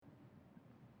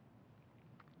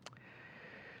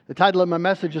The title of my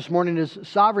message this morning is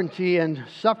Sovereignty and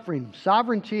Suffering.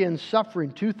 Sovereignty and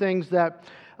suffering, two things that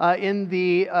in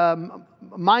the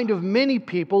mind of many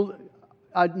people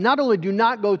not only do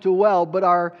not go too well, but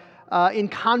are in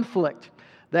conflict.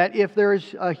 That if there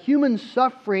is human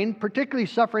suffering, particularly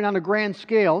suffering on a grand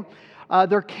scale,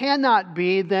 there cannot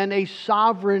be then a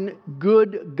sovereign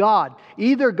good God.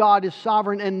 Either God is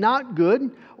sovereign and not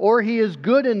good, or He is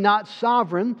good and not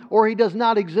sovereign, or He does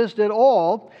not exist at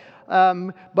all.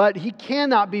 But He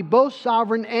cannot be both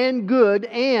sovereign and good,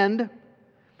 and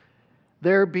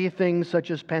there be things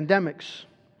such as pandemics.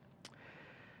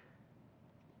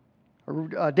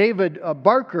 David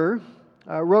Barker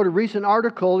wrote a recent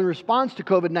article in response to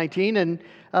COVID-19, and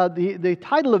the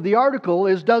title of the article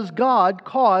is, Does God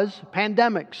Cause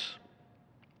Pandemics?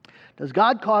 Does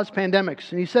God cause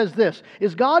pandemics? And he says this,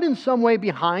 Is God in some way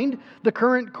behind the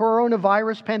current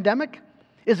coronavirus pandemic?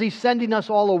 Is He sending us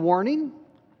all a warning?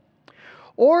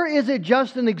 Or is it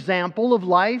just an example of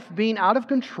life being out of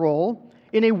control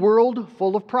in a world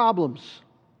full of problems?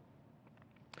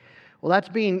 Well, that's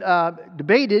being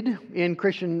debated in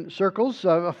Christian circles.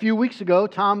 A few weeks ago,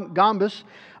 Tom Gombis,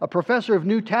 a professor of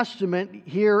New Testament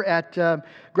here at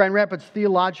Grand Rapids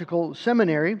Theological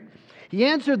Seminary, he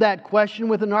answered that question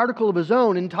with an article of his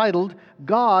own entitled,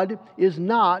 God is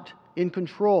Not in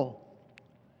Control.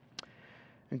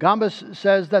 And Gombis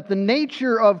says that the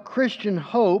nature of Christian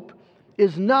hope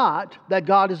is not that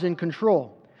God is in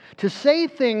control. To say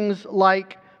things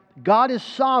like, God is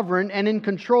sovereign and in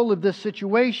control of this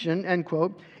situation, end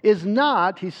quote, is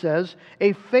not, he says,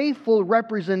 a faithful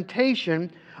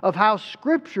representation of how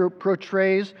Scripture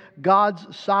portrays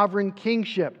God's sovereign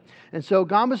kingship. And so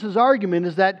Gombis' argument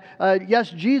is that,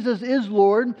 yes, Jesus is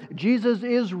Lord, Jesus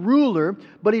is ruler,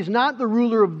 but He's not the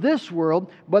ruler of this world,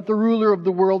 but the ruler of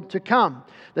the world to come.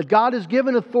 That God has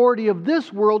given authority of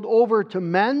this world over to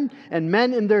men, and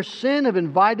men in their sin have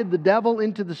invited the devil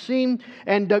into the scene,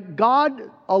 and God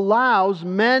allows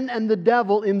men and the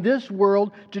devil in this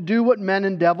world to do what men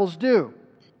and devils do.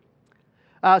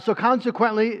 So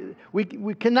consequently,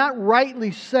 we cannot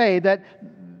rightly say that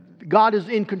God is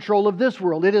in control of this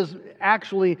world. It is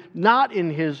actually not in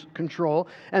His control,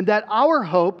 and that our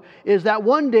hope is that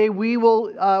one day we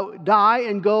will die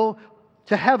and go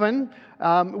to heaven,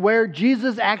 where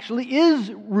Jesus actually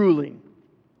is ruling.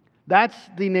 That's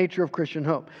the nature of Christian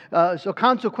hope. So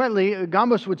consequently,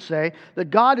 Gombis would say that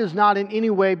God is not in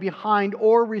any way behind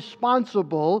or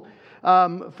responsible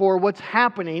for what's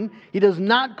happening. He does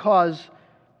not cause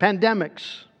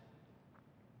pandemics.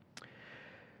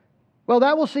 Well,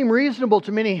 that will seem reasonable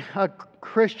to many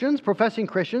Christians, professing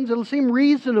Christians. It'll seem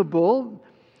reasonable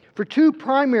for two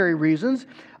primary reasons.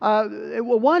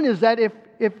 One is that if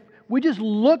we just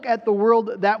look at the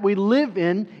world that we live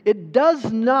in, it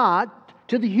does not,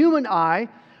 to the human eye,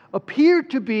 appear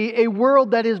to be a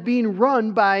world that is being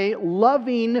run by a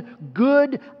loving,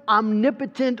 good,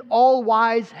 omnipotent,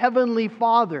 all-wise Heavenly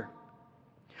Father.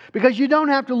 Because you don't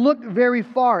have to look very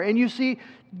far, and you see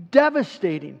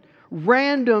devastating,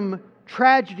 random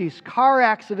tragedies, car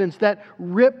accidents that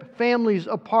rip families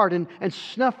apart and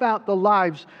snuff out the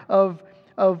lives of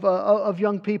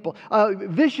young people.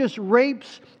 Vicious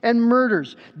rapes and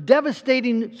murders.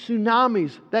 Devastating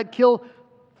tsunamis that kill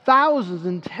thousands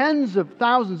and tens of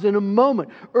thousands in a moment.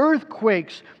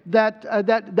 Earthquakes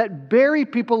that bury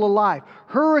people alive.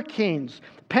 Hurricanes.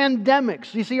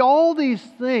 Pandemics. You see, all these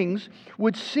things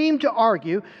would seem to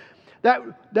argue that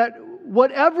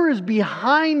whatever is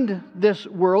behind this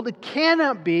world, it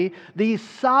cannot be the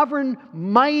sovereign,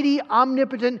 mighty,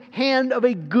 omnipotent hand of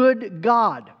a good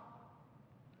God.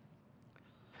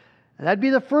 And that'd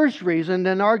be the first reason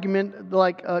an argument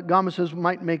like Gombis says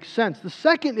might make sense. The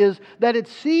second is that it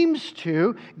seems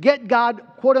to get God,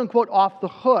 quote unquote, off the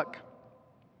hook.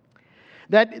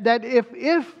 That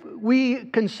if we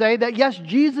can say that, yes,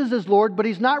 Jesus is Lord, but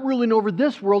He's not ruling over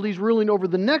this world, He's ruling over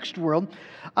the next world,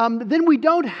 then we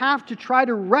don't have to try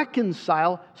to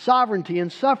reconcile sovereignty and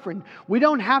suffering. We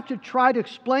don't have to try to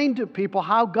explain to people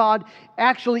how God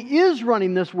actually is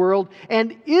running this world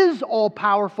and is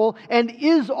all-powerful and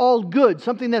is all good,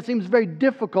 something that seems very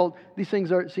difficult. These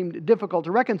things seem difficult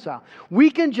to reconcile. We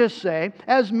can just say,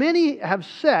 as many have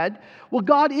said, well,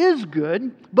 God is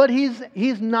good, but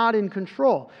He's not in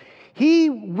control. He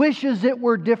wishes it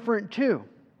were different too.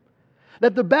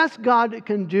 That the best God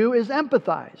can do is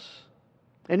empathize.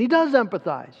 And He does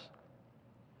empathize.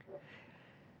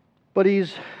 But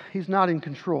He's not in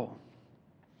control.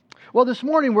 Well, this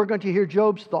morning we're going to hear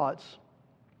Job's thoughts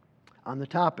on the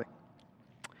topic.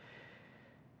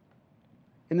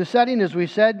 In the setting, as we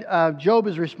said, Job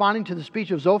is responding to the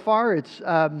speech of Zophar.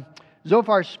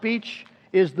 Zophar's speech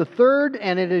is the third,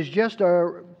 and it is just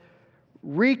a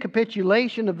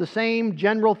recapitulation of the same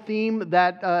general theme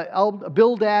that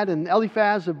Bildad and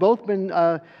Eliphaz have both been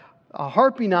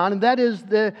harping on, and that is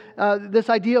this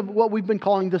idea of what we've been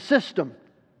calling the system.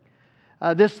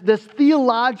 This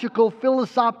theological,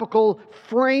 philosophical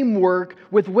framework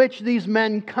with which these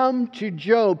men come to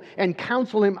Job and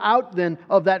counsel him out then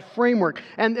of that framework.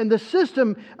 And the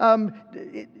system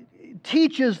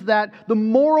teaches that the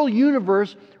moral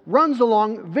universe runs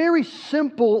along very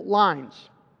simple lines.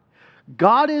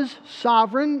 God is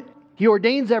sovereign. He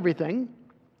ordains everything.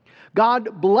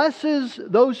 God blesses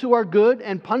those who are good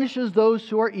and punishes those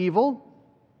who are evil.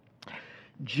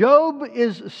 Job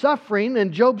is suffering,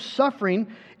 and Job's suffering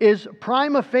is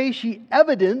prima facie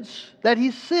evidence that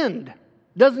he sinned.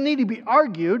 Doesn't need to be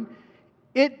argued.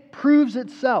 It proves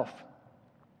itself.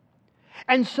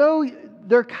 And so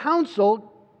their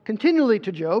counsel continually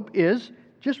to Job is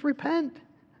just repent.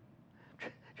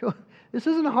 This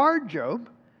isn't hard, Job.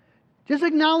 Just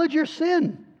acknowledge your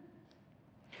sin.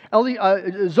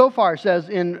 Zophar says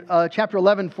in chapter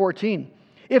 11:14,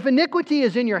 if iniquity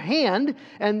is in your hand,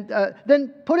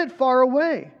 then put it far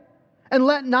away, and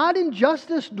let not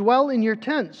injustice dwell in your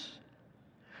tents.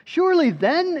 Surely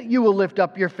then you will lift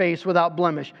up your face without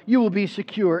blemish. You will be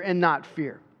secure and not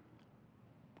fear.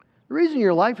 The reason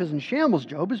your life is in shambles,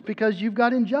 Job, is because you've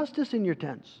got injustice in your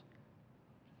tents.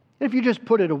 And if you just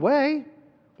put it away,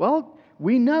 well,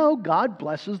 we know God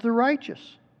blesses the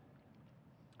righteous.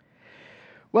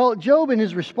 Well, Job in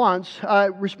his responds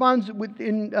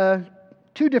in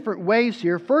two different ways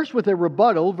here. First with a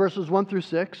rebuttal, verses 1 through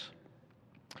 6,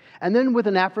 and then with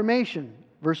an affirmation,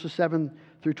 verses 7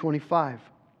 through 25.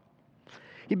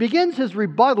 He begins his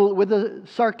rebuttal with a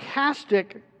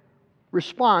sarcastic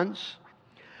response.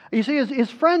 You see, his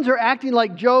friends are acting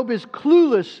like Job is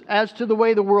clueless as to the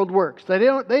way the world works.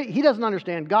 He doesn't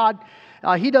understand God.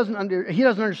 He doesn't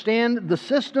understand the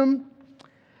system.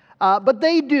 But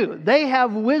they do. They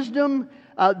have wisdom.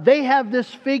 They have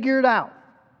this figured out.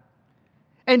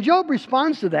 And Job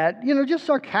responds to that, just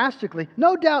sarcastically.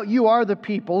 No doubt you are the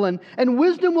people, and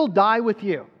wisdom will die with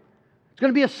you. It's going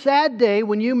to be a sad day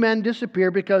when you men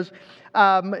disappear, because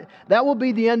that will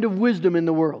be the end of wisdom in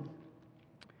the world.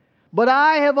 But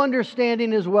I have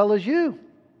understanding as well as you.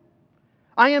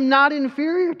 I am not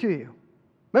inferior to you.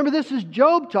 Remember, this is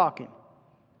Job talking.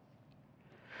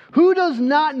 Who does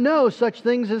not know such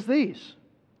things as these?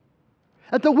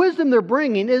 That the wisdom they're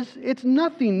bringing it's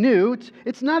nothing new.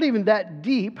 It's not even that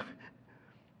deep.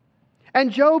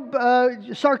 And Job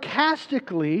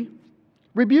sarcastically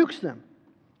rebukes them.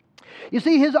 You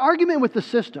see, his argument with the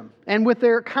system and with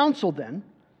their counsel then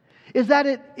is that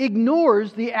it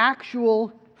ignores the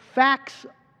actual facts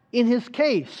in his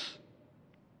case.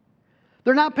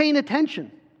 They're not paying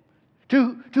attention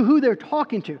to who they're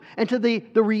talking to and to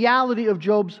the reality of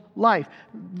Job's life.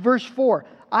 Verse 4,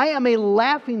 I am a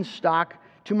laughingstock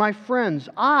to my friends.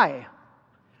 I,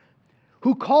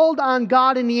 who called on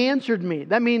God and He answered me.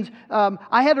 That means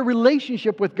I had a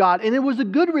relationship with God, and it was a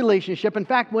good relationship. In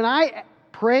fact, when I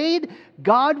prayed,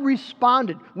 God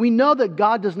responded. We know that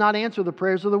God does not answer the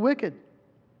prayers of the wicked.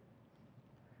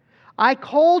 I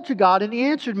called to God and He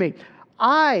answered me.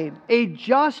 I, a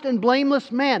just and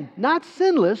blameless man, not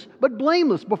sinless, but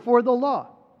blameless before the law.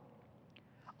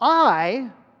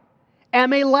 I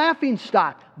am a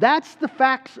laughingstock. That's the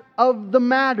facts of the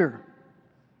matter.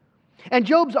 And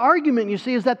Job's argument, you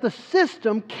see, is that the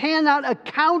system cannot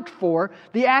account for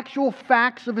the actual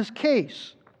facts of his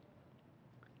case.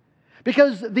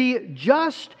 Because the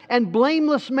just and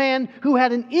blameless man who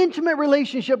had an intimate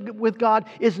relationship with God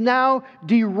is now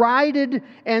derided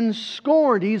and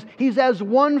scorned. He's as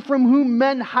one from whom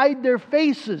men hide their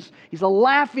faces. He's a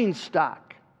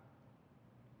laughingstock.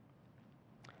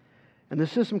 And the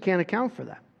system can't account for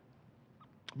that.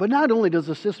 But not only does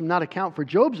the system not account for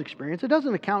Job's experience, it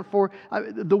doesn't account for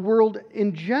the world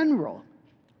in general.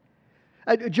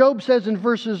 Job says in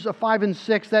verses 5 and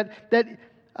 6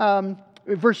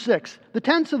 Verse 6, the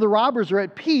tents of the robbers are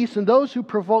at peace, and those who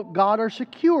provoke God are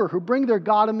secure, who bring their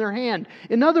God in their hand.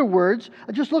 In other words,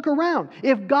 just look around.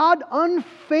 If God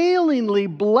unfailingly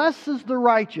blesses the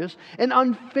righteous and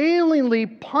unfailingly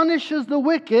punishes the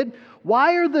wicked,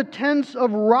 why are the tents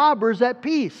of robbers at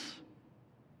peace?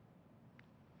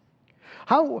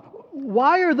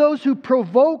 Why are those who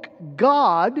provoke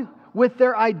God with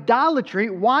their idolatry,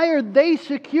 why are they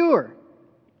secure?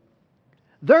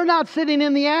 They're not sitting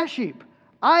in the ash heap.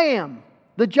 I am,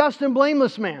 the just and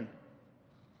blameless man.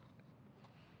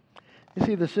 You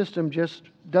see, the system just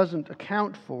doesn't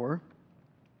account for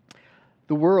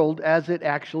the world as it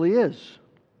actually is.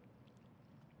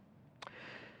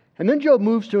 And then Job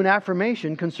moves to an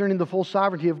affirmation concerning the full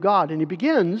sovereignty of God. And he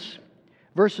begins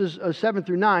verses 7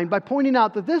 through 9, by pointing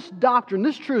out that this doctrine,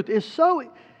 this truth, is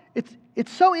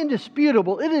it's so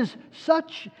indisputable. It is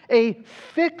such a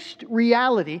fixed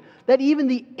reality that even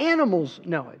the animals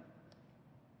know it.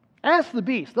 Ask the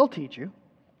beasts, they'll teach you.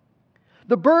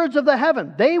 The birds of the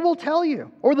heaven, they will tell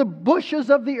you. Or the bushes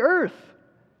of the earth,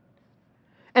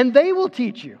 and they will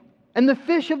teach you. And the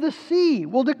fish of the sea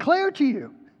will declare to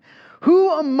you.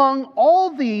 Who among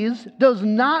all these does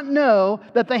not know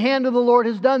that the hand of the Lord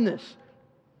has done this?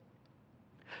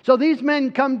 So these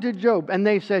men come to Job and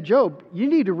they said, Job, you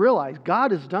need to realize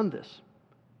God has done this.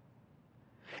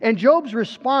 And Job's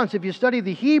response, if you study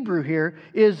the Hebrew here,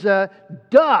 is,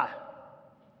 duh.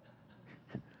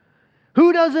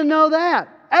 Who doesn't know that?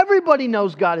 Everybody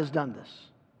knows God has done this.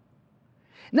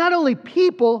 Not only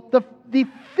people, the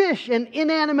fish and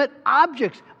inanimate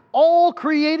objects, all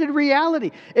created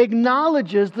reality,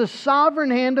 acknowledges the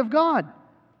sovereign hand of God.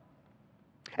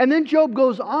 And then Job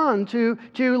goes on to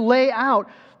lay out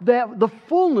the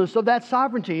fullness of that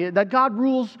sovereignty, that God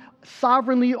rules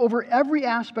sovereignly over every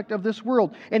aspect of this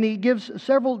world. And he gives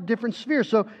several different spheres.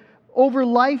 So, over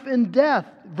life and death,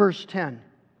 verse 10.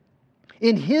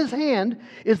 In His hand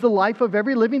is the life of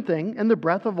every living thing and the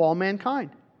breath of all mankind.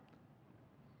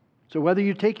 So whether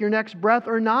you take your next breath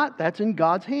or not, that's in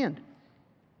God's hand.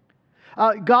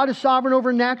 God is sovereign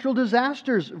over natural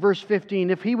disasters, verse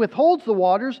 15. If He withholds the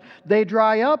waters, they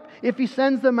dry up. If He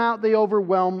sends them out, they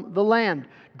overwhelm the land.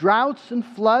 Droughts and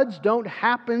floods don't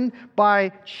happen by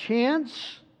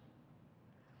chance,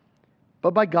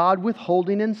 but by God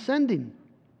withholding and sending.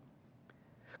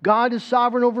 God is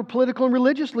sovereign over political and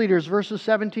religious leaders, verses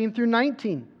 17 through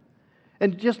 19.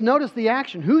 And just notice the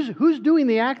action. Who's doing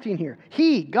the acting here?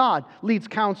 He, God, leads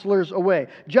counselors away.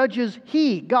 Judges,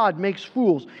 He, God, makes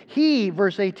fools. He,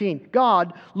 verse 18,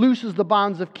 God looses the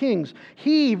bonds of kings.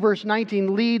 He, verse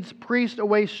 19, leads priests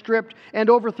away stripped and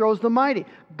overthrows the mighty.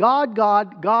 God,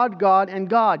 God, God, God, and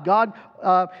God. God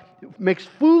makes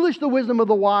foolish the wisdom of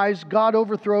the wise. God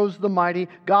overthrows the mighty.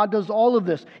 God does all of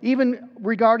this. Even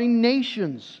regarding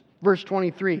nations. Verse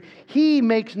 23, He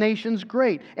makes nations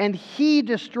great, and He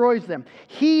destroys them.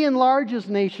 He enlarges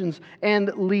nations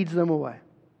and leads them away.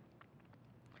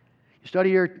 You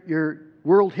study your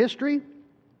world history?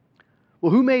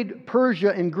 Well, who made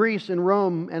Persia and Greece and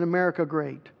Rome and America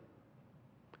great?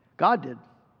 God did.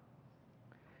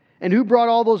 And who brought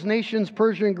all those nations,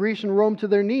 Persia and Greece and Rome, to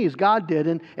their knees? God did.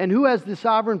 And who has the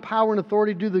sovereign power and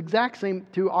authority to do the exact same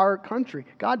to our country?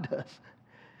 God does.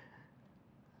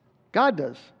 God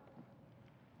does.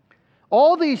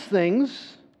 All these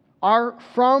things are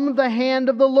from the hand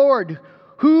of the Lord.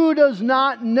 Who does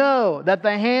not know that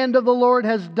the hand of the Lord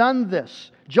has done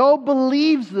this? Job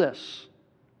believes this.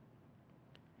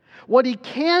 What he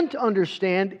can't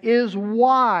understand is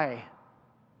why.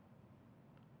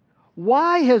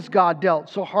 Why has God dealt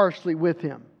so harshly with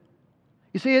him?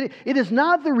 You see, it is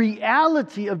not the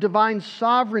reality of divine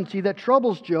sovereignty that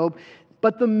troubles Job,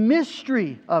 but the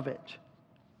mystery of it.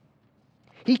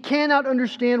 He cannot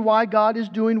understand why God is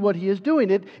doing what He is doing.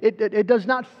 It does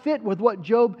not fit with what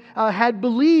Job had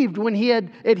believed when he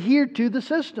had adhered to the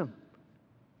system.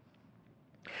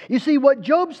 You see, what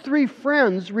Job's three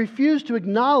friends refused to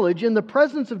acknowledge in the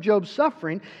presence of Job's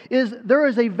suffering is there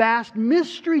is a vast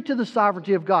mystery to the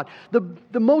sovereignty of God.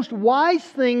 The most wise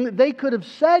thing they could have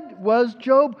said was,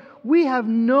 Job, we have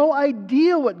no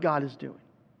idea what God is doing.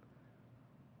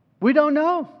 We don't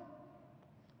know.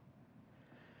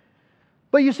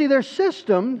 But you see, their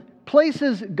system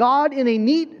places God in a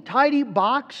neat, tidy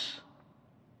box,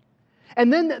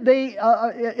 and then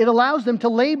it allows them to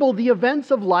label the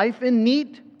events of life in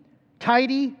neat,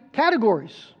 tidy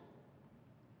categories.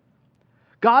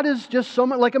 God is just so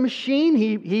much like a machine.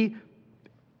 He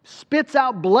spits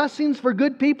out blessings for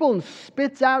good people and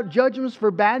spits out judgments for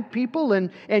bad people,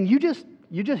 and you just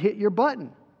hit your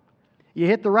button. You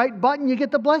hit the right button, you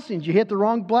get the blessings. You hit the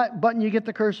wrong button, you get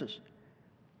the curses.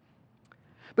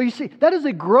 But you see, that is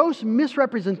a gross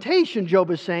misrepresentation,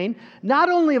 Job is saying, not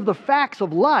only of the facts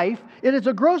of life, it is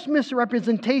a gross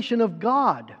misrepresentation of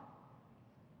God.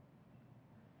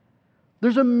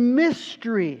 There's a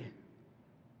mystery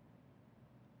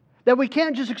that we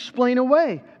can't just explain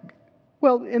away.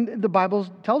 Well, and the Bible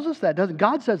tells us that, doesn't it?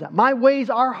 God says that. My ways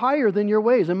are higher than your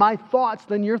ways, and my thoughts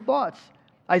than your thoughts.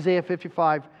 Isaiah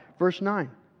 55, verse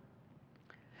 9.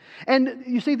 And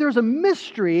you see, there's a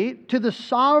mystery to the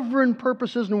sovereign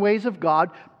purposes and ways of God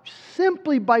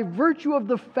simply by virtue of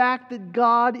the fact that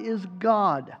God is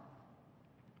God.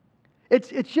 It's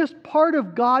just part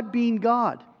of God being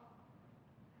God.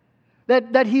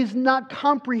 That He's not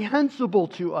comprehensible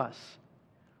to us.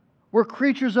 We're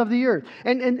creatures of the earth.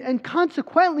 And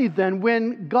consequently then,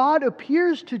 when God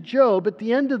appears to Job at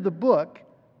the end of the book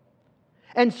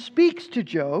and speaks to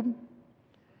Job,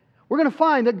 we're going to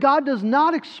find that God does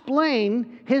not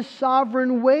explain His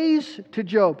sovereign ways to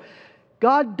Job.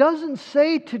 God doesn't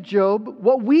say to Job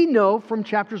what we know from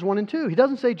chapters 1 and 2. He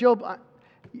doesn't say, Job, I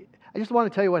just want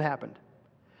to tell you what happened.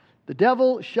 The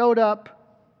devil showed up.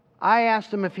 I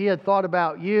asked him if he had thought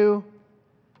about you.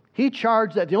 He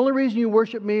charged that the only reason you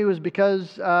worship me was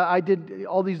because I did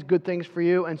all these good things for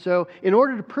you. And so in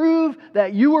order to prove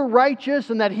that you were righteous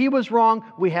and that he was wrong,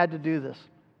 we had to do this.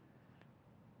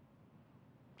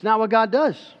 It's not what God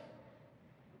does.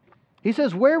 He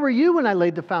says, where were you when I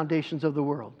laid the foundations of the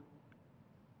world?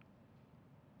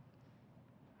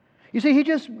 You see, he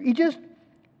just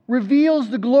reveals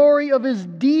the glory of His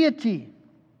deity.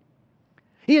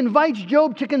 He invites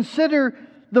Job to consider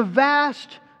the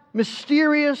vast,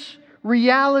 mysterious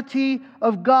reality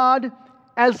of God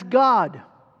as God.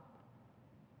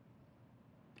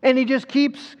 And he just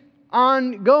keeps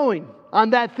on going on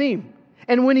that theme.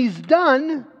 And when he's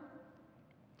done,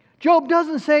 Job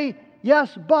doesn't say,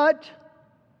 yes, but.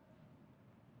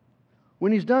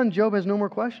 When he's done, Job has no more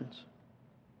questions.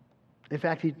 In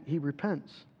fact, he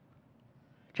repents.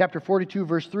 Chapter 42,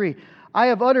 verse 3. I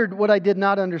have uttered what I did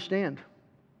not understand.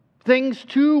 Things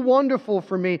too wonderful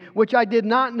for me, which I did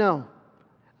not know.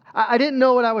 I didn't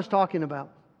know what I was talking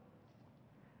about.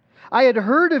 I had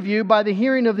heard of you by the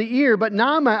hearing of the ear, but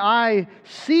now my eye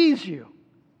sees you.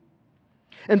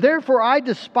 And therefore I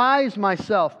despise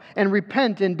myself and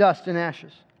repent in dust and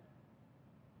ashes.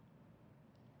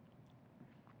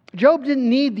 Job didn't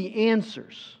need the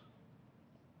answers.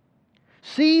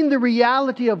 Seeing the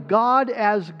reality of God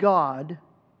as God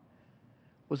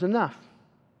was enough.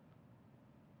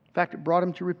 In fact, it brought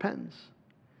him to repentance,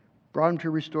 brought him to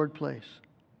a restored place.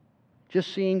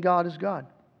 Just seeing God as God.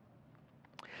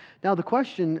 Now, the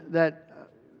question that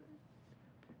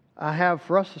I have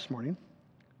for us this morning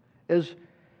is,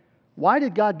 why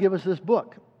did God give us this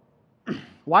book?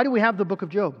 Why do we have the book of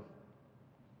Job?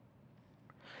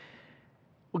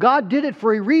 Well, God did it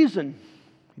for a reason.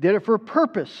 He did it for a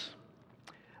purpose.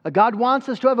 God wants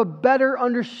us to have a better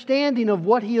understanding of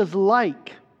what He is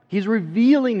like. He's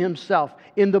revealing Himself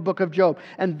in the book of Job.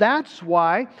 And that's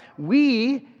why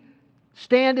we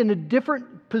stand in a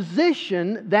different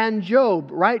position than Job,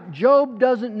 right? Job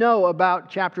doesn't know about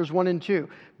chapters 1 and 2.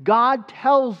 God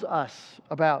tells us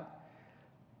about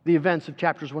the events of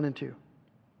chapters 1 and 2.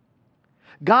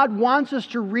 God wants us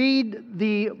to read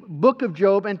the book of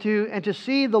Job and to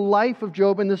see the life of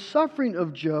Job and the suffering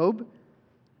of Job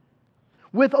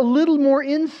with a little more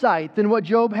insight than what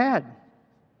Job had.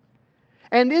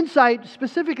 And insight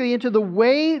specifically into the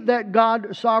way that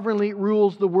God sovereignly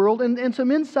rules the world, and some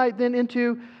insight then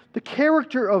into the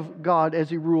character of God as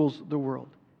He rules the world.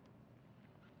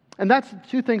 And that's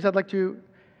two things I'd like to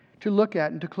look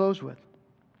at and to close with.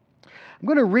 I'm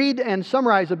going to read and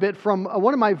summarize a bit from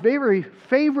one of my very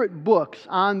favorite books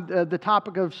on the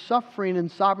topic of suffering and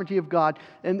sovereignty of God,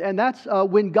 and that's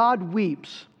When God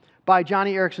Weeps by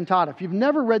Johnny Erickson Tada. If you've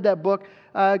never read that book,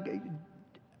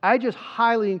 I just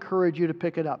highly encourage you to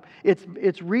pick it up.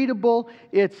 It's readable,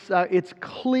 it's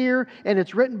clear, and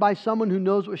it's written by someone who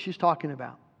knows what she's talking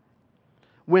about.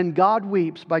 When God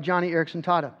Weeps by Johnny Erickson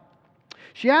Tada.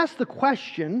 She asked the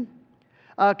question,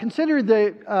 consider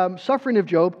the suffering of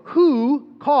Job,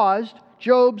 who caused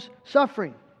Job's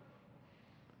suffering?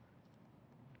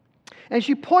 And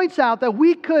she points out that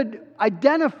we could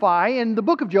identify, and the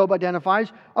book of Job identifies,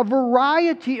 a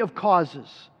variety of causes.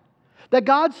 That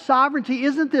God's sovereignty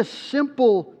isn't this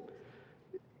simple,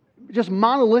 just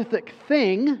monolithic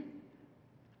thing,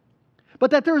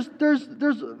 but that there's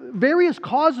various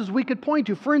causes we could point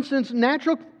to. For instance,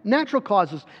 natural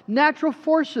causes, natural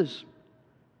forces.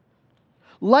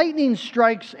 Lightning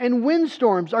strikes and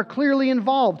windstorms are clearly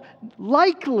involved.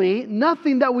 Likely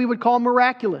nothing that we would call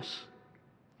miraculous.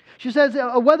 She says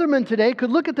a weatherman today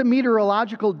could look at the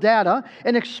meteorological data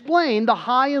and explain the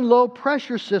high and low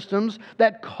pressure systems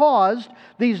that caused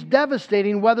these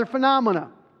devastating weather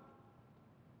phenomena.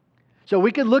 So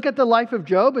we could look at the life of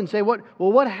Job and say,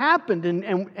 what happened?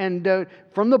 And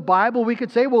from the Bible we could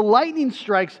say, lightning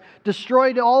strikes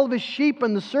destroyed all of his sheep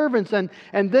and the servants, and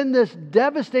then this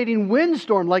devastating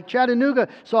windstorm like Chattanooga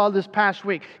saw this past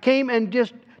week came and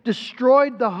just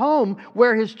destroyed the home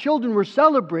where his children were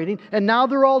celebrating, and now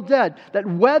they're all dead. That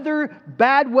weather,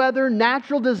 bad weather,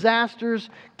 natural disasters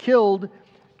killed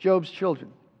Job's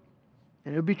children.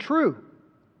 And it would be true.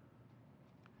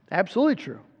 Absolutely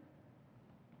true.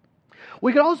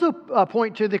 We could also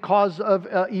point to the cause of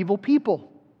evil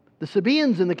people. The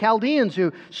Sabaeans and the Chaldeans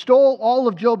who stole all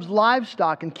of Job's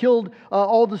livestock and killed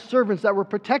all the servants that were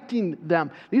protecting them.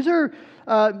 These are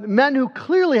men who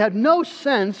clearly had no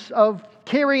sense of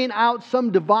carrying out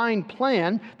some divine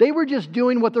plan. They were just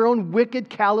doing what their own wicked,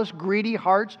 callous, greedy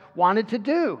hearts wanted to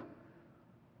do.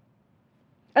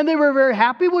 And they were very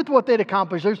happy with what they'd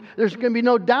accomplished. There's going to be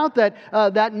no doubt that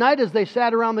that night as they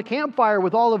sat around the campfire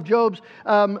with all of Job's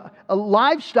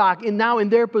livestock now in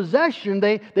their possession,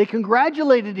 they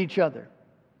congratulated each other.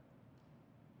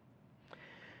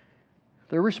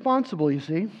 They're responsible, you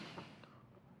see,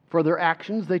 for their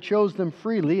actions. They chose them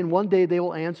freely, and one day they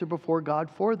will answer before God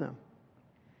for them.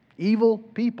 Evil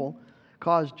people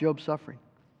caused Job's suffering.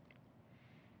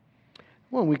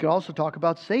 Well, we could also talk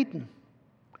about Satan.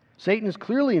 Satan is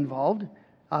clearly involved.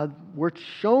 We're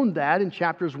shown that in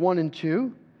chapters 1 and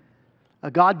 2.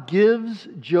 God gives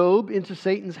Job into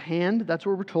Satan's hand. That's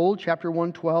what we're told, chapter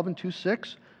 1:12 and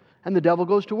 2:6. And the devil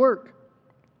goes to work.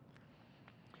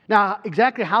 Now,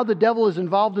 exactly how the devil is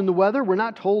involved in the weather, we're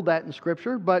not told that in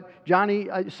Scripture, but Johnny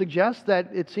suggests that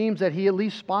it seems that he at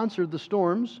least sponsored the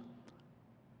storms.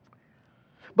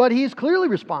 But he's clearly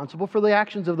responsible for the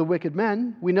actions of the wicked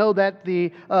men. We know that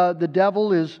the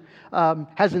devil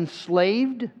has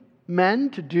enslaved men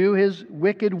to do his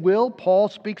wicked will. Paul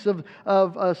speaks of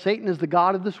Satan as the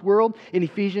god of this world. In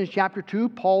Ephesians chapter 2,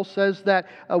 Paul says that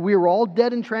we are all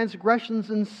dead in transgressions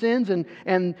and sins,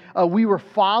 and we were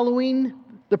following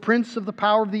the prince of the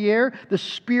power of the air, the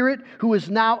spirit who is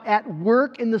now at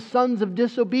work in the sons of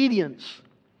disobedience.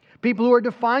 People who are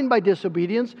defined by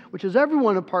disobedience, which is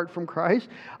everyone apart from Christ,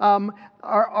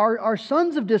 are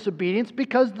sons of disobedience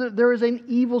because there is an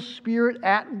evil spirit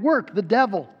at work, the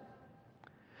devil.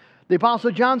 The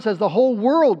Apostle John says the whole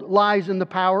world lies in the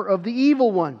power of the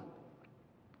evil one.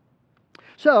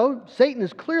 So, Satan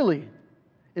is clearly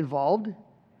involved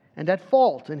and at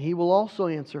fault, and he will also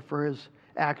answer for his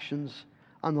actions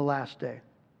on the last day.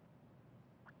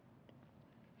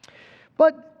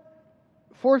 But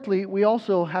fourthly, we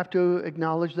also have to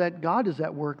acknowledge that God is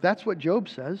at work. That's what Job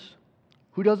says.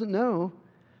 Who doesn't know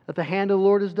that the hand of the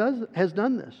Lord has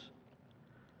done this?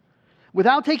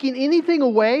 Without taking anything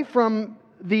away from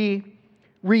the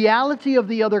reality of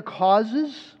the other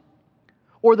causes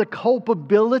or the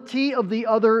culpability of the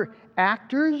other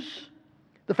actors,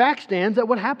 the fact stands that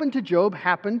what happened to Job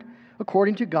happened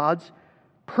according to God's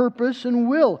purpose and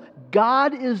will.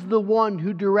 God is the one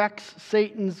who directs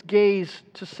Satan's gaze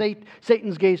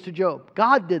to Job.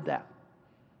 God did that.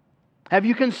 Have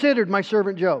you considered my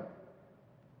servant Job?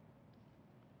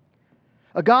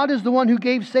 God is the one who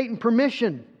gave Satan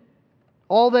permission.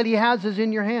 All that he has is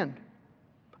in your hand.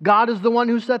 God is the one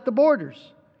who set the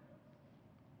borders.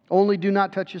 Only do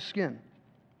not touch his skin,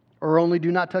 or only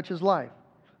do not touch his life.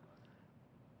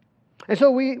 And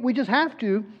so we just have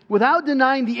to, without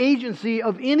denying the agency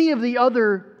of any of the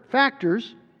other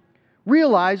factors,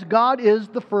 realize God is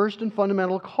the first and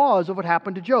fundamental cause of what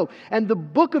happened to Job. And the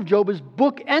book of Job is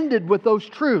bookended with those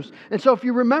truths. And so if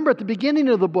you remember at the beginning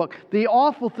of the book, the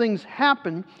awful things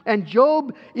happen, and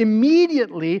Job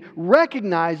immediately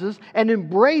recognizes and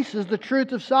embraces the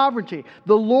truth of sovereignty.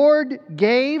 The Lord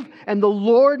gave, and the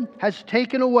Lord has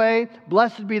taken away.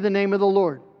 Blessed be the name of the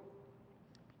Lord.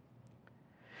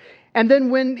 And then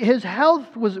when his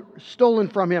health was stolen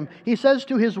from him, he says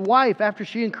to his wife, after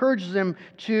she encourages him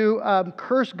to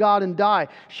curse God and die,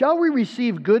 "Shall we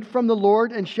receive good from the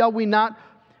Lord, and shall we not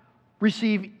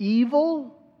receive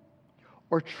evil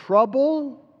or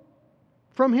trouble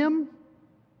from Him?"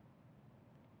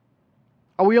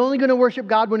 Are we only going to worship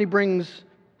God when He brings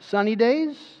sunny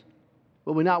days?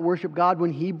 Will we not worship God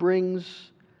when He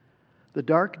brings the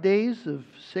dark days of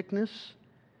sickness,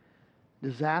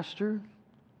 disaster,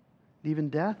 even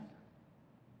death?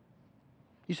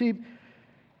 You see,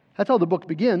 that's how the book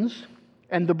begins,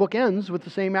 and the book ends with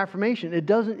the same affirmation. It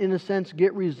doesn't, in a sense,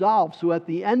 get resolved. So at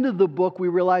the end of the book, we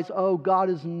realize, oh, God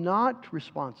is not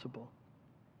responsible.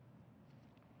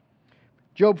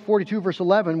 Job 42, verse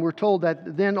 11, we're told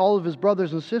that then all of his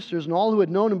brothers and sisters and all who had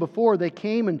known him before, they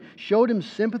came and showed him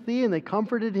sympathy, and they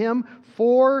comforted him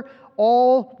for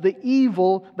all the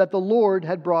evil that the Lord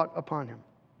had brought upon him.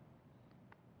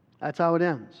 That's how it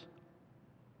ends.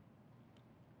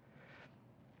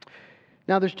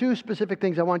 Now, there's two specific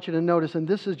things I want you to notice, and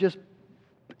this is just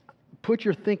put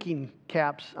your thinking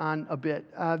caps on a bit.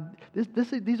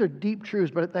 These are deep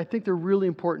truths, but I think they're really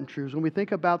important truths. When we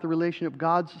think about the relation of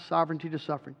God's sovereignty to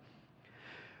suffering,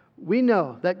 we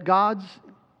know that God's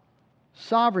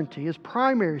sovereignty, His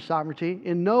primary sovereignty,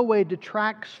 in no way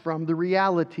detracts from the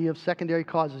reality of secondary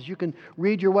causes. You can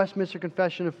read your Westminster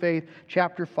Confession of Faith,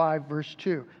 chapter 5, verse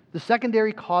 2. The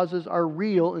secondary causes are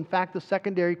real. In fact, the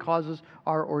secondary causes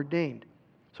are ordained.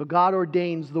 So God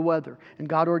ordains the weather, and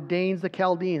God ordains the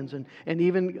Chaldeans, and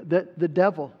even the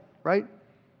devil, right,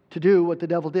 to do what the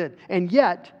devil did. And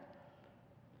yet,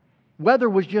 weather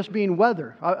was just being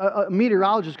weather. A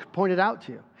meteorologist pointed out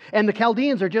to you. And the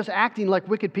Chaldeans are just acting like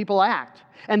wicked people act.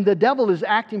 And the devil is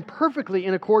acting perfectly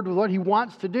in accord with what he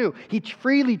wants to do. He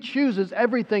freely chooses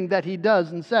everything that he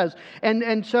does and says.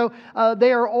 And so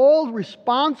they are all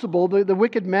responsible, the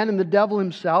wicked men and the devil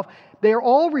himself. They are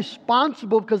all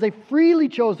responsible because they freely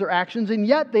chose their actions, and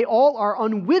yet they all are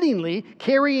unwittingly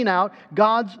carrying out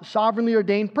God's sovereignly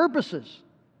ordained purposes.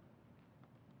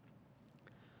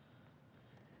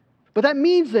 But that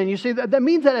means then, you see, that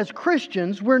means that as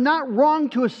Christians, we're not wrong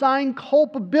to assign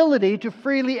culpability to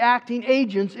freely acting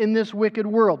agents in this wicked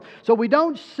world. So we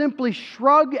don't simply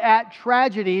shrug at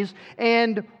tragedies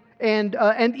and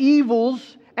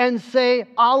evils and say,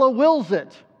 Allah wills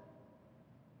it.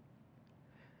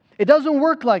 It doesn't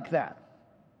work like that.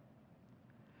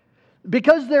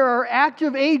 Because there are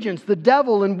active agents, the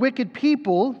devil and wicked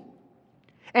people,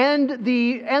 and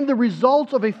the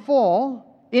results of a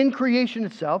fall in creation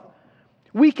itself,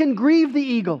 we can grieve the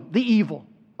evil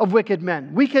of wicked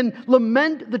men. We can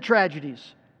lament the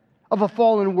tragedies of a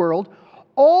fallen world,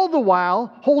 all the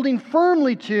while holding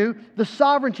firmly to the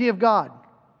sovereignty of God.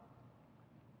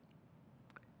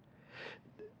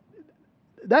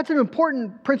 That's an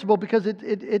important principle because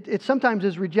it sometimes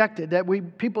is rejected. That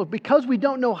because we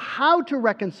don't know how to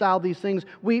reconcile these things,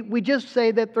 we just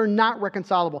say that they're not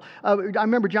reconcilable. I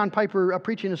remember John Piper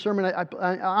preaching a sermon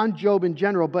on Job in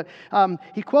general, but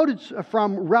he quoted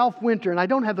from Ralph Winter, and I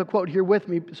don't have the quote here with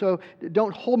me, so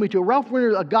don't hold me to it. Ralph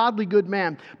Winter, a godly good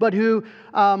man, but who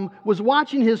was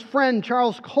watching his friend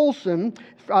Charles Colson.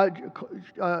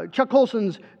 Chuck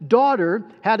Colson's daughter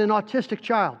had an autistic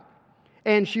child.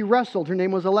 And she wrestled. Her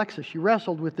name was Alexa. She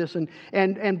wrestled with this.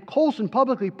 And Colson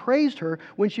publicly praised her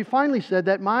when she finally said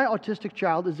that my autistic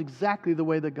child is exactly the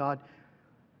way that God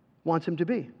wants him to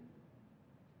be.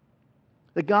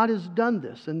 That God has done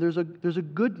this. And there's a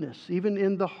goodness even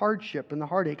in the hardship and the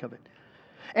heartache of it.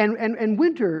 And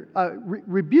Winter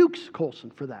rebukes Colson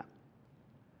for that.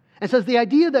 And says the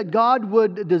idea that God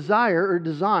would desire or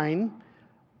design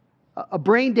a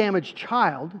brain-damaged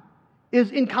child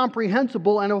is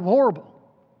incomprehensible and abhorrent.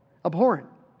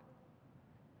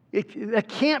 That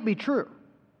can't be true.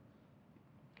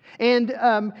 And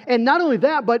not only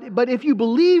that, but if you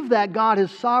believe that God has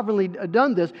sovereignly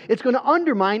done this, it's going to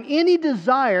undermine any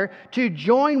desire to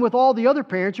join with all the other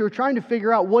parents who are trying to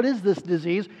figure out what is this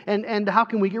disease and how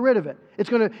can we get rid of it. It's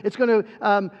going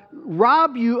to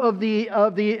rob you of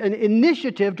the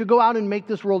initiative to go out and make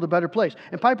this world a better place.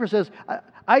 And Piper says,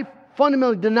 I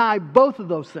fundamentally deny both of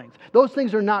those things. Those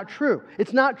things are not true.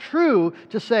 It's not true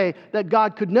to say that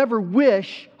God could never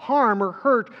wish harm or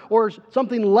hurt or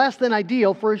something less than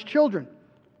ideal for His children.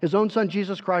 His own Son,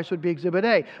 Jesus Christ, would be Exhibit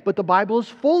A. But the Bible is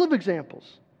full of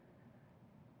examples.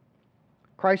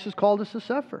 Christ has called us to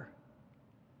suffer.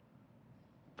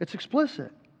 It's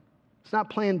explicit. It's not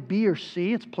plan B or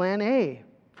C, it's plan A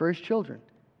for His children.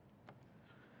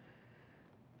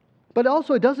 But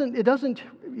also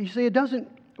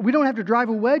we don't have to drive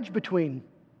a wedge between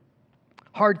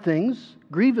hard things,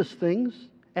 grievous things,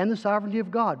 and the sovereignty of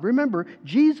God. Remember,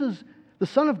 Jesus, the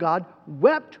Son of God,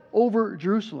 wept over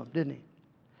Jerusalem, didn't He?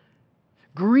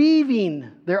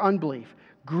 Grieving their unbelief,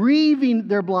 grieving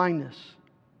their blindness,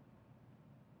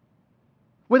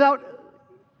 without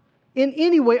in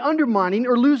any way undermining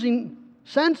or losing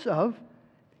sense of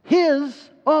His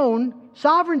own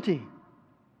sovereignty.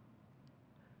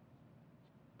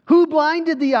 Who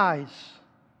blinded the eyes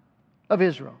of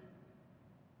Israel?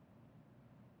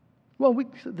 Well,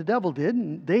 the devil did,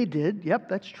 and they did. Yep,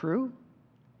 that's true.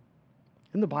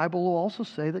 And the Bible will also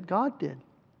say that God did.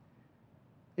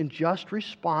 In just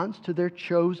response to their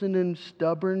chosen and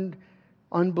stubborn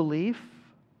unbelief,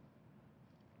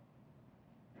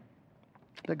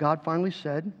 that God finally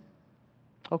said,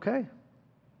 okay,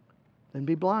 then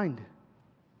be blind.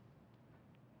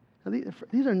 Now,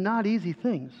 these are not easy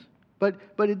things. But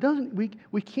it doesn't.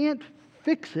 We can't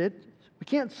fix it. We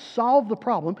can't solve the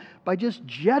problem by just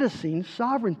jettisoning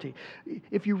sovereignty.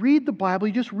 If you read the Bible,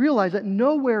 you just realize that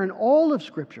nowhere in all of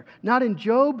Scripture, not in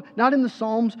Job, not in the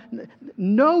Psalms,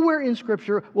 nowhere in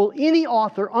Scripture will any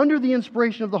author, under the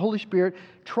inspiration of the Holy Spirit,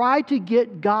 try to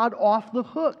get God off the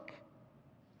hook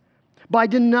by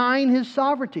denying His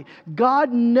sovereignty.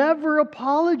 God never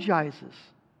apologizes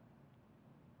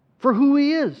for who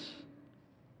He is.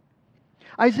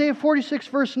 Isaiah 46,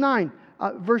 verse 9.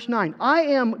 I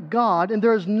am God, and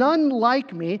there is none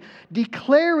like me,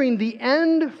 declaring the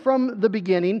end from the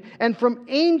beginning, and from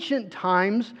ancient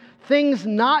times, things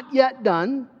not yet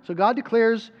done. So God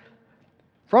declares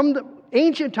from the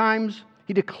ancient times,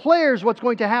 He declares what's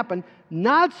going to happen,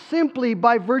 not simply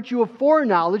by virtue of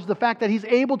foreknowledge, the fact that He's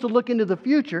able to look into the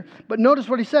future, but notice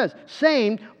what He says,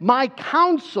 saying, my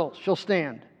counsel shall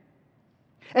stand,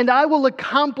 and I will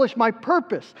accomplish my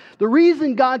purpose. The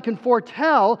reason God can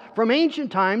foretell from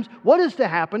ancient times what is to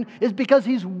happen is because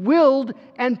He's willed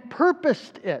and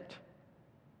purposed it.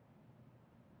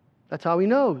 That's how He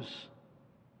knows.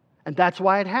 And that's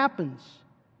why it happens.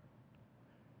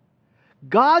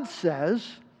 God says,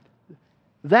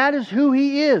 that is who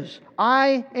He is.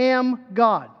 I am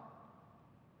God.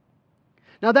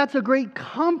 Now that's a great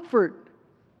comfort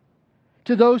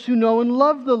to those who know and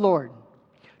love the Lord.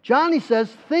 Johnny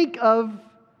says, think of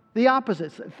the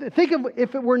opposites. Think of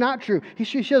if it were not true.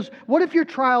 She says, what if your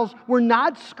trials were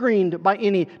not screened by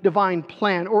any divine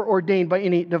plan or ordained by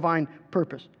any divine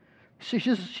purpose? She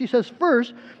says,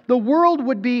 first, the world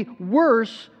would be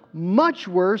worse, much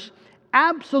worse,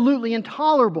 absolutely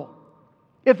intolerable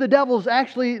if the devil's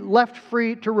actually left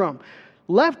free to roam.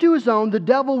 Left to his own, the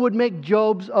devil would make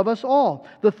Jobs of us all.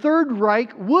 The Third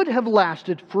Reich would have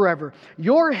lasted forever.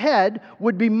 Your head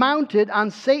would be mounted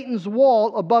on Satan's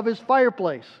wall above his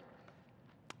fireplace.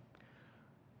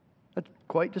 That's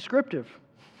quite descriptive.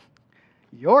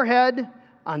 Your head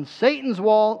on Satan's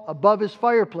wall above his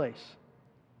fireplace,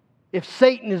 if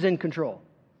Satan is in control.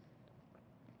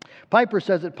 Piper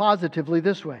says it positively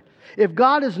this way. If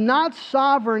God is not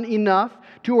sovereign enough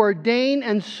to ordain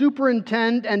and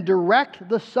superintend and direct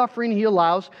the suffering He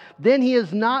allows, then He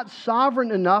is not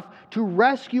sovereign enough to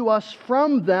rescue us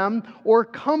from them or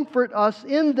comfort us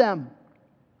in them.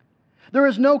 There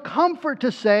is no comfort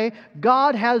to say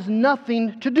God has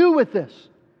nothing to do with this.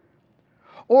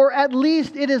 Or at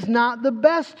least it is not the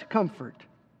best comfort.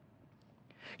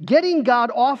 Getting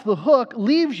God off the hook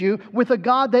leaves you with a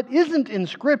God that isn't in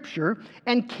Scripture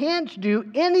and can't do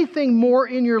anything more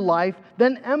in your life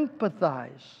than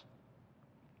empathize.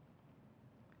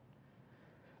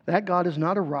 That God is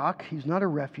not a rock. He's not a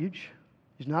refuge.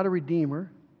 He's not a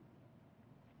redeemer.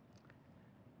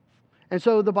 And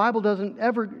so the Bible doesn't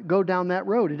ever go down that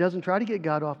road. It doesn't try to get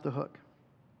God off the hook.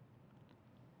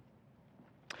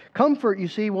 Comfort, you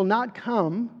see, will not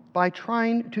come by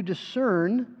trying to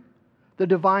discern the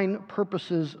divine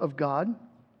purposes of God,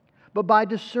 but by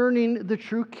discerning the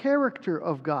true character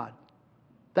of God.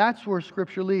 That's where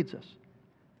Scripture leads us.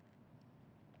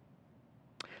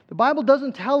 The Bible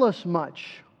doesn't tell us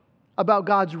much about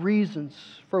God's reasons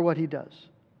for what He does.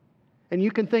 And you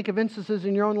can think of instances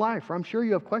in your own life where I'm sure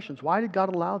you have questions. Why did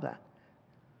God allow that?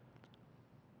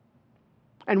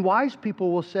 And wise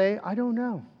people will say, I don't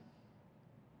know.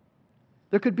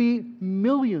 There could be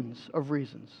millions of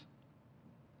reasons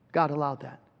God allowed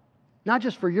that. Not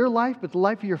just for your life, but the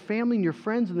life of your family and your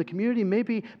friends and the community,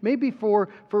 maybe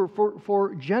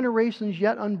for generations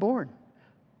yet unborn.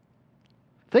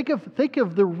 Think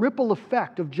of the ripple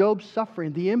effect of Job's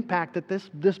suffering, the impact that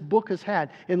this book has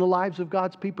had in the lives of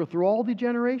God's people through all the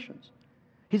generations.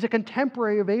 He's a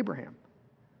contemporary of Abraham.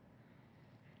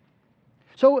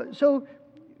 So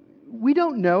we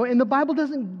don't know, and the Bible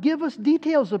doesn't give us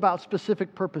details about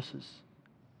specific purposes.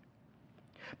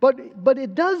 But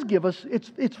it does give us,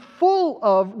 it's full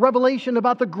of revelation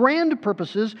about the grand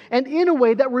purposes and in a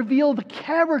way that reveal the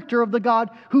character of the God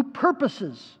who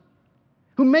purposes,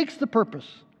 who makes the purpose.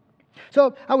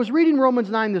 So I was reading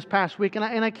Romans 9 this past week and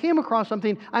I came across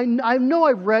something I know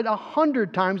I've read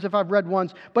 100 times if I've read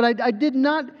once, but I did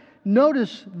not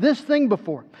notice this thing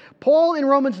before. Paul in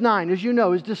Romans 9, as you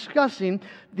know, is discussing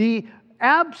the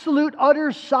absolute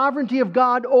utter sovereignty of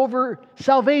God over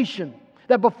salvation.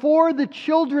 That before the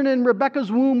children in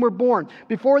Rebekah's womb were born,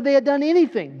 before they had done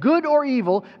anything, good or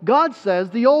evil, God says,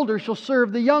 the older shall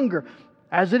serve the younger.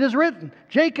 As it is written,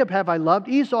 Jacob have I loved,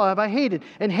 Esau have I hated.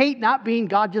 And hate not being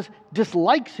God just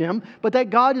dislikes him, but that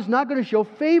God is not going to show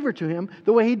favor to him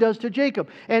the way He does to Jacob.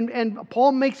 And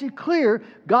Paul makes it clear,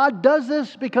 God does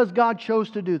this because God chose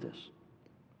to do this.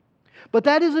 But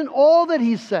that isn't all that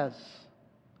he says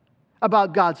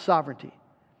about God's sovereignty.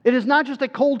 It is not just a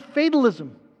cold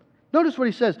fatalism. Notice what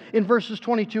he says in verses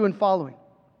 22 and following.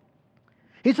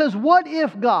 He says, what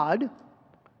if God,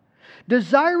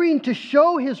 desiring to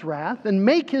show His wrath and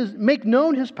make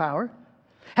known His power,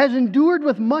 has endured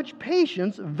with much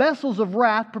patience vessels of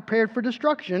wrath prepared for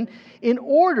destruction, in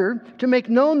order to make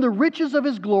known the riches of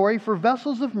His glory for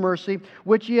vessels of mercy,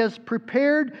 which He has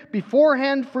prepared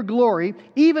beforehand for glory,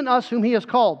 even us whom He has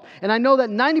called. And I know that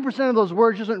 90% of those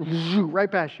words just went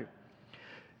right past you.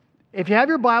 If you have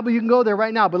your Bible, you can go there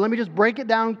right now, but let me just break it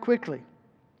down quickly.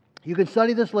 You can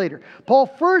study this later. Paul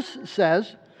first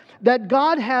says that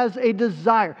God has a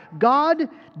desire. God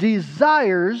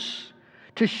desires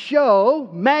to show,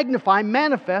 magnify,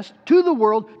 manifest to the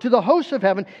world, to the hosts of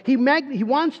heaven. He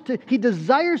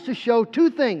desires to show two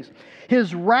things: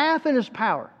 His wrath and His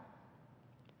power.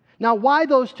 Now, why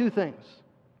those two things?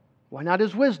 Why not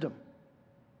His wisdom?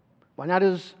 Why not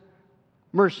His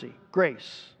mercy,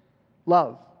 grace,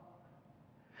 love?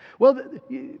 Well,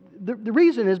 the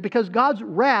reason is because God's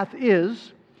wrath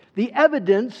is the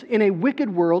evidence in a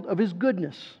wicked world of His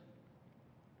goodness.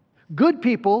 Good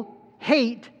people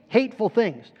hate hateful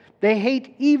things. They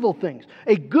hate evil things.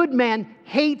 A good man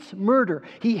hates murder.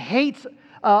 He hates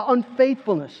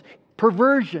unfaithfulness,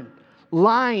 perversion,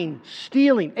 lying,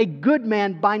 stealing. A good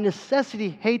man by necessity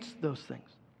hates those things.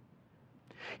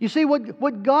 You see,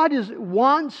 what God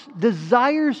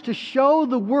desires to show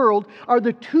the world are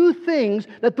the two things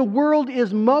that the world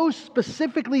is most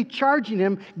specifically charging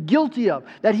Him guilty of.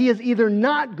 That He is either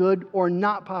not good or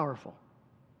not powerful.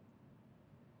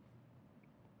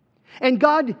 And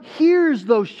God hears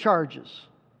those charges.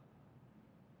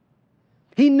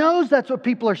 He knows that's what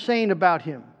people are saying about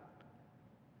Him.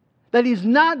 That He's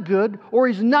not good or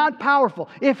He's not powerful.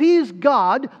 If He's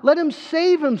God, let Him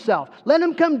save Himself. Let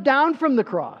Him come down from the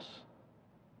cross.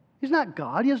 He's not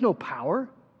God. He has no power.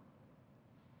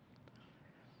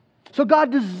 So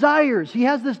God desires, He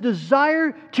has this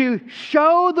desire to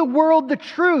show the world the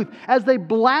truth as they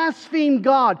blaspheme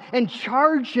God and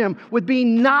charge Him with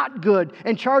being not good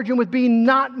and charge Him with being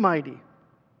not mighty.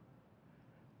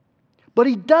 But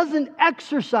He doesn't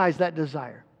exercise that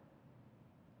desire.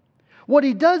 What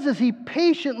He does is He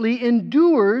patiently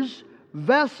endures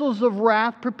vessels of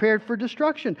wrath prepared for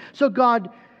destruction. So God,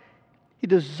 He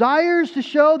desires to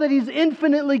show that He's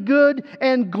infinitely good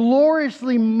and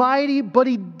gloriously mighty, but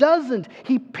He doesn't.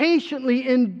 He patiently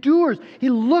endures. He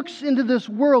looks into this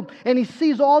world and He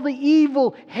sees all the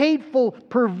evil, hateful,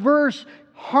 perverse,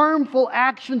 harmful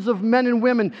actions of men and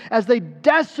women as they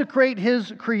desecrate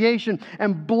His creation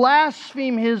and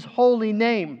blaspheme His holy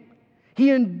name.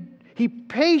 He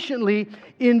patiently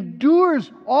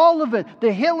endures all of it. The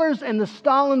Hitlers and the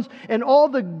Stalins and all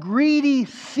the greedy,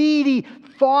 seedy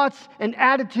thoughts and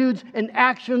attitudes and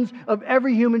actions of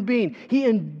every human being. He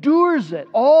endures it.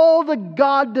 All the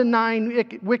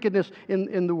God-denying wickedness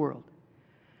in the world.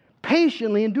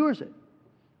 Patiently endures it.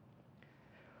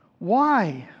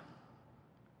 Why?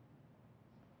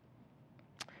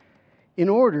 In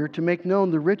order to make known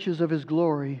the riches of His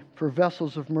glory for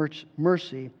vessels of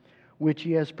mercy, which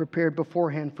He has prepared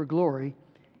beforehand for glory,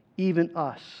 even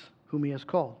us, whom He has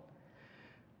called.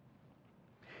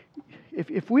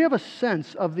 If we have a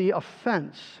sense of the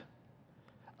offense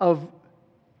of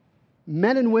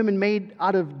men and women made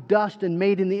out of dust and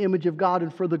made in the image of God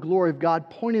and for the glory of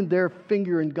God, pointing their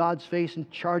finger in God's face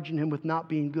and charging Him with not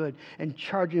being good and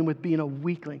charging Him with being a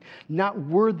weakling, not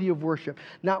worthy of worship,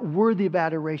 not worthy of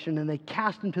adoration, and they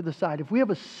cast Him to the side. If we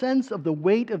have a sense of the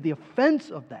weight of the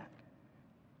offense of that,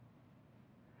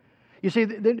 you see,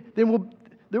 then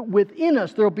within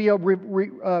us there will be a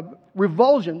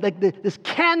revulsion. Like this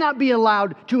cannot be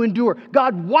allowed to endure.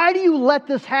 God, why do you let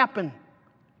this happen?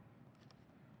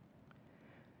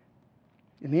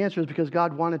 And the answer is because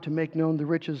God wanted to make known the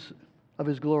riches of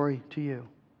His glory to you.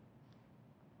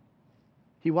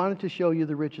 He wanted to show you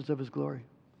the riches of His glory.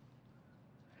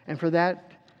 And for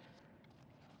that,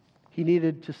 He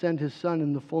needed to send His Son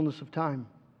in the fullness of time.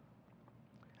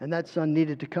 And that Son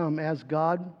needed to come as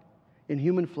God in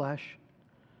human flesh.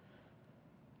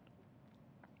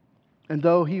 And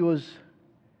though He was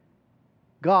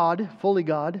God, fully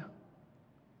God,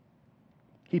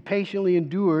 He patiently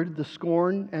endured the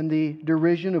scorn and the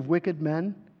derision of wicked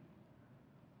men.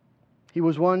 He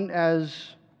was one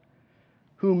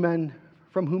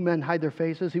from whom men hide their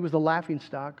faces. He was the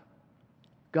laughingstock,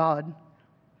 God,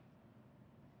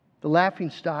 the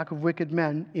laughingstock of wicked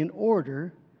men, in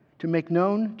order to make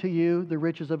known to you the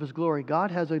riches of His glory. God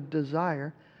has a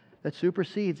desire that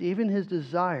supersedes even His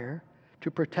desire to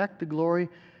protect the glory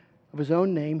of His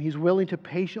own name. He's willing to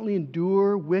patiently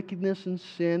endure wickedness and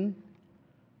sin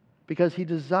because He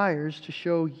desires to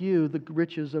show you the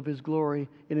riches of His glory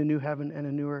in a new heaven and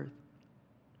a new earth.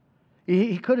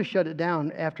 He could have shut it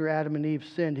down after Adam and Eve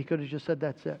sinned. He could have just said,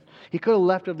 that's it. He could have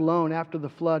left it alone after the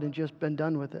flood and just been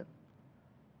done with it.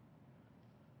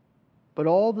 But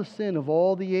all the sin of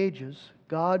all the ages,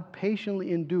 God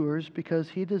patiently endures because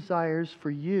He desires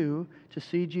for you to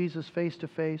see Jesus face to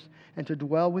face and to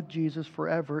dwell with Jesus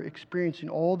forever, experiencing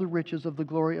all the riches of the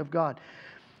glory of God.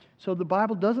 So the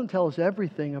Bible doesn't tell us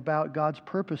everything about God's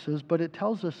purposes, but it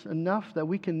tells us enough that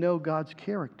we can know God's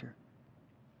character.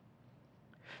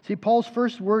 See, Paul's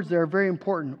first words there are very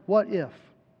important. What if?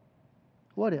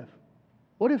 What if?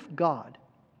 What if God?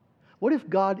 What if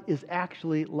God is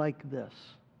actually like this?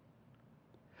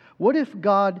 What if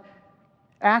God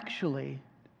actually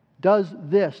does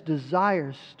this,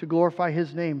 desires to glorify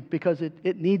His name because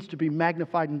it needs to be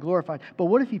magnified and glorified? But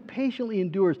what if He patiently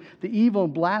endures the evil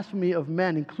and blasphemy of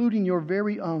men, including your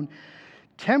very own,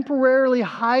 temporarily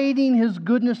hiding His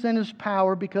goodness and His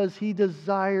power because He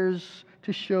desires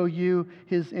to show you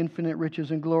His infinite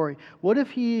riches and glory? What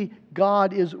if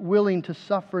God, is willing to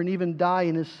suffer and even die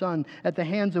in His Son at the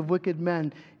hands of wicked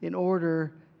men in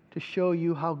order to show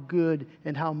you how good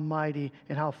and how mighty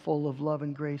and how full of love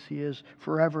and grace He is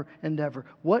forever and ever?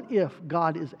 What if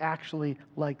God is actually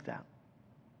like that?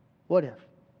 What if?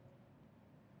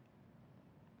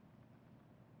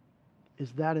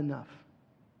 Is that enough?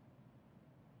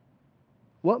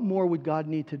 What more would God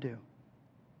need to do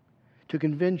to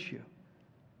convince you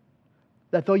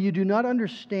that though you do not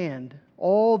understand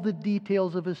all the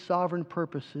details of His sovereign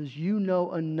purposes, you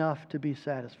know enough to be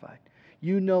satisfied?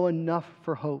 You know enough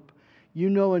for hope. You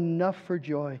know enough for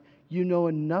joy. You know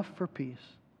enough for peace.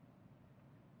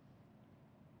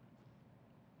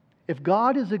 If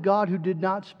God is a God who did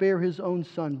not spare His own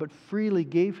Son, but freely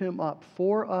gave Him up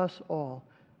for us all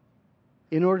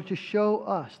in order to show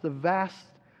us the vast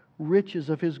riches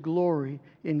of His glory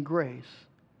in grace,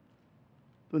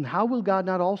 then how will God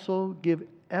not also give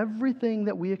everything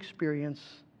that we experience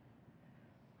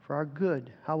for our good?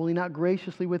 How will He not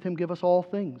graciously with Him give us all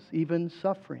things, even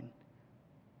suffering?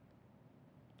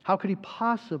 How could He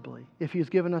possibly, if He has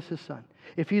given us His Son,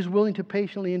 if He is willing to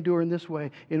patiently endure in this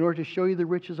way in order to show you the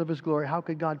riches of His glory, how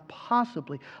could God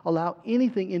possibly allow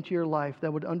anything into your life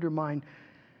that would undermine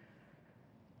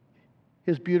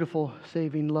His beautiful,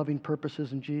 saving, loving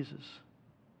purposes in Jesus?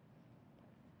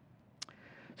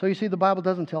 So you see, the Bible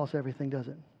doesn't tell us everything, does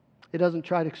it? It doesn't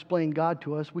try to explain God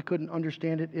to us. We couldn't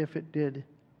understand it if it did.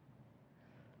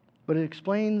 But it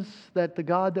explains that the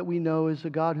God that we know is a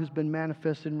God who's been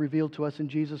manifested and revealed to us in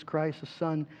Jesus Christ, the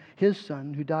Son, His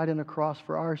Son, who died on a cross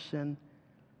for our sin.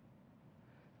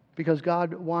 Because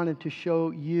God wanted to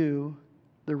show you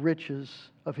the riches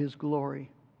of His glory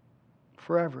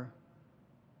forever.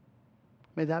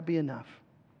 May that be enough.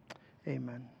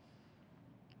 Amen.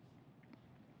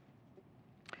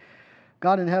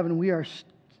 God in heaven, we are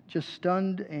just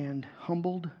stunned and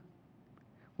humbled.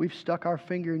 We've stuck our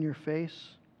finger in your face.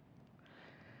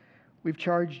 We've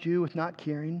charged you with not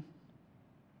caring.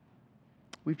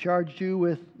 We've charged you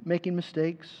with making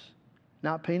mistakes,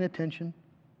 not paying attention,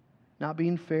 not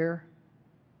being fair.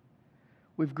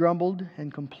 We've grumbled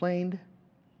and complained.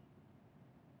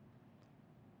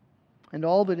 And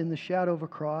all of it in the shadow of a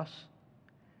cross,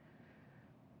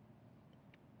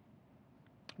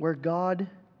 where God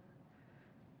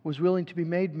was willing to be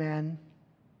made man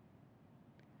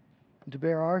and to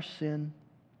bear our sin,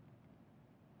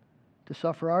 to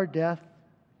suffer our death,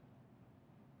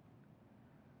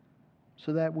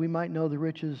 so that we might know the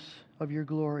riches of your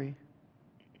glory.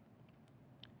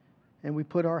 And we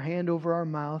put our hand over our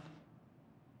mouth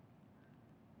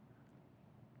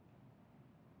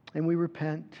and we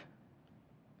repent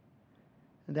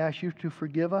and ask you to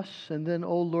forgive us. And then,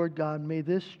 oh Lord God, may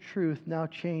this truth now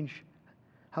change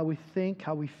how we think,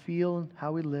 how we feel, and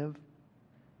how we live.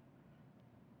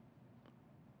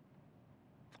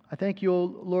 I thank you, O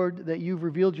Lord, that you've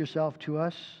revealed yourself to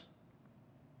us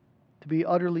to be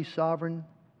utterly sovereign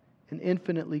and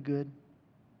infinitely good.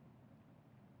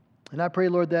 And I pray,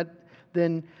 Lord, that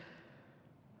then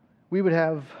we would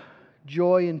have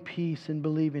joy and peace in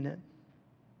believing it.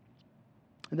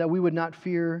 And that we would not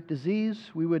fear disease,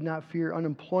 we would not fear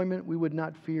unemployment, we would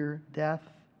not fear death.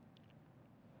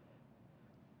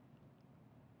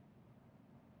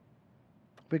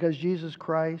 Because Jesus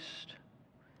Christ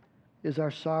is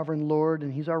our sovereign Lord,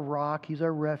 and He's our rock, He's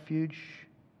our refuge.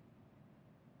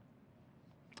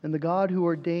 And the God who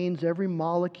ordains every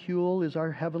molecule is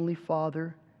our Heavenly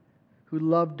Father, who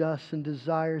loved us and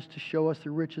desires to show us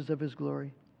the riches of His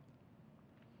glory.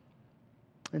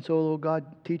 And so, Lord God,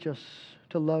 teach us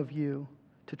to love you,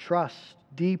 to trust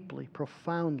deeply,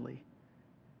 profoundly,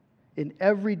 in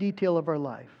every detail of our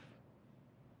life,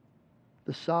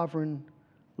 the sovereign,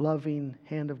 loving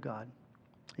hand of God.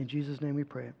 In Jesus' name we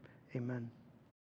pray. Amen.